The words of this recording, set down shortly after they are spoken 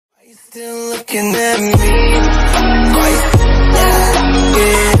Still looking at me.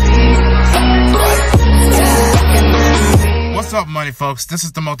 What's up, money folks? This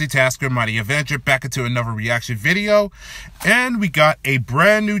is the multitasker Mighty Avenger, back into another reaction video, and we got a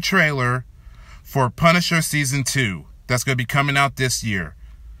brand new trailer for Punisher Season 2 that's going to be coming out this year.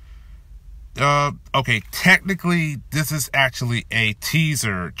 Okay, technically this is actually a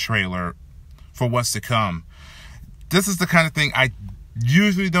teaser trailer for what's to come. This is the kind of thing I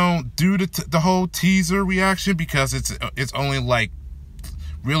usually don't do the whole teaser reaction because it's only like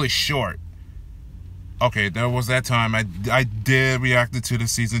really short. Okay, there was that time I did react to the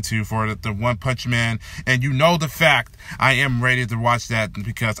Season 2 for the One Punch Man, and you know the fact I am ready to watch that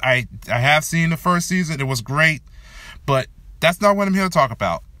because I have seen the first season. It was great, but that's not what I'm here to talk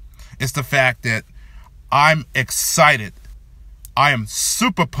about. It's the fact that I'm excited. I am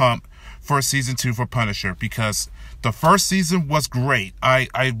super pumped for Season 2 for Punisher because the first season was great.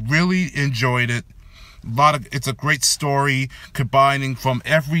 I really enjoyed it. It's a great story combining from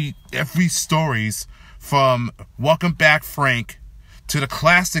every stories, from Welcome Back Frank to the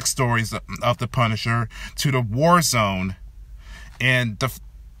classic stories of the Punisher to the War Zone, and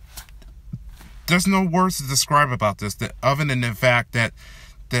there's no words to describe about this other than the fact that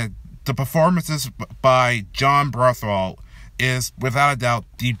the performances by John Bernthal is without a doubt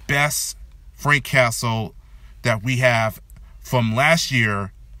the best Frank Castle that we have from last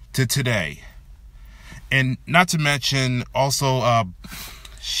year to today. And not to mention also I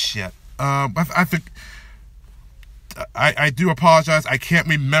do apologize, I can't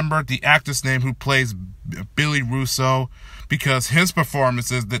remember the actor's name who plays Billy Russo, because his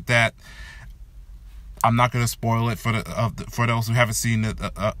performance is that I'm not going to spoil it for those who haven't seen it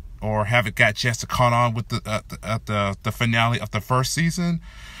or haven't got a chance to caught on with the finale of the first season.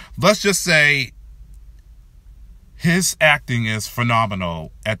 Let's just say his acting is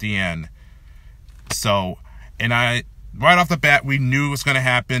phenomenal at the end. So, and right off the bat, we knew it was going to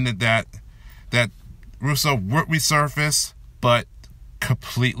happen, that Russo would resurface, but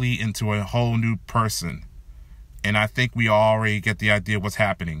completely into a whole new person. And I think we already get the idea what's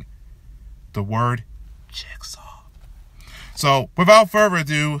happening. The word Jigsaw. So, without further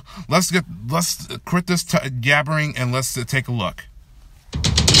ado, let's quit this gabbering and let's take a look.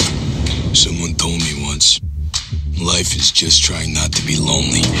 Someone told me once, life is just trying not to be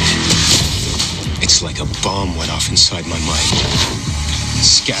lonely. It's like a bomb went off inside my mind,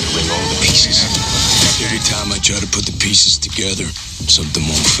 scattering all the pieces. Every time I try to put the pieces together, something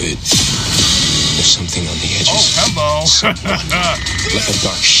won't fit. There's something on the edges. Oh, hello. Someone, like a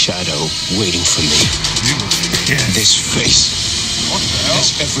dark shadow waiting for me. This face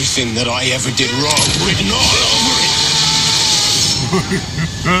has everything that I ever did wrong written all over it.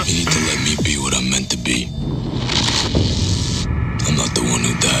 You need to let me be what I'm meant to be. I'm not the one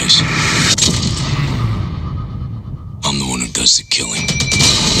who dies. I'm the one who does the killing.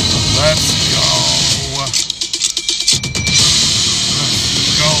 Let's go. Let's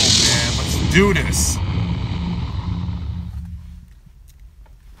go, man. Let's do this.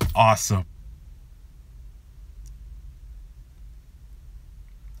 Awesome.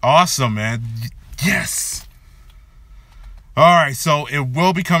 Awesome, man. Yes. Alright, so it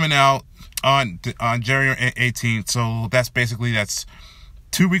will be coming out on January 18th. So that's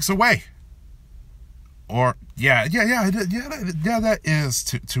 2 weeks away. Or that is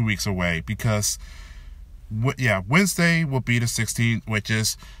 2 weeks away, because Wednesday will be the 16th, which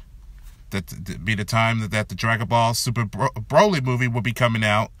is be the time that the Dragon Ball Super Broly movie will be coming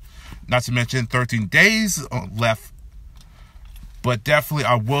out. Not to mention 13 days left, but definitely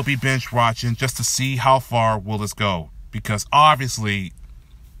I will be binge watching just to see how far will this go, because obviously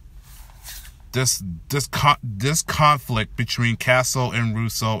this conflict between Castle and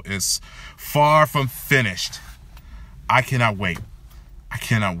Russo is far from finished. I cannot wait. I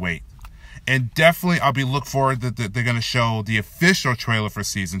cannot wait. And definitely I'll be looking forward that they're going to show the official trailer for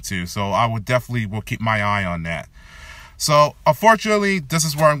Season 2. So I will keep my eye on that. So unfortunately, this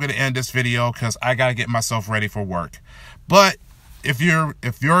is where I'm going to end this video, because I got to get myself ready for work. But if you're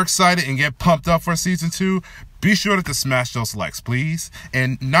excited and get pumped up for Season 2, be sure to smash those likes, please.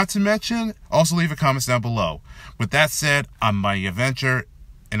 And not to mention, also leave a comments down below. With that said, I'm Mighty Avenger,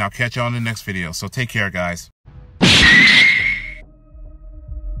 and I'll catch you on the next video. So take care, guys.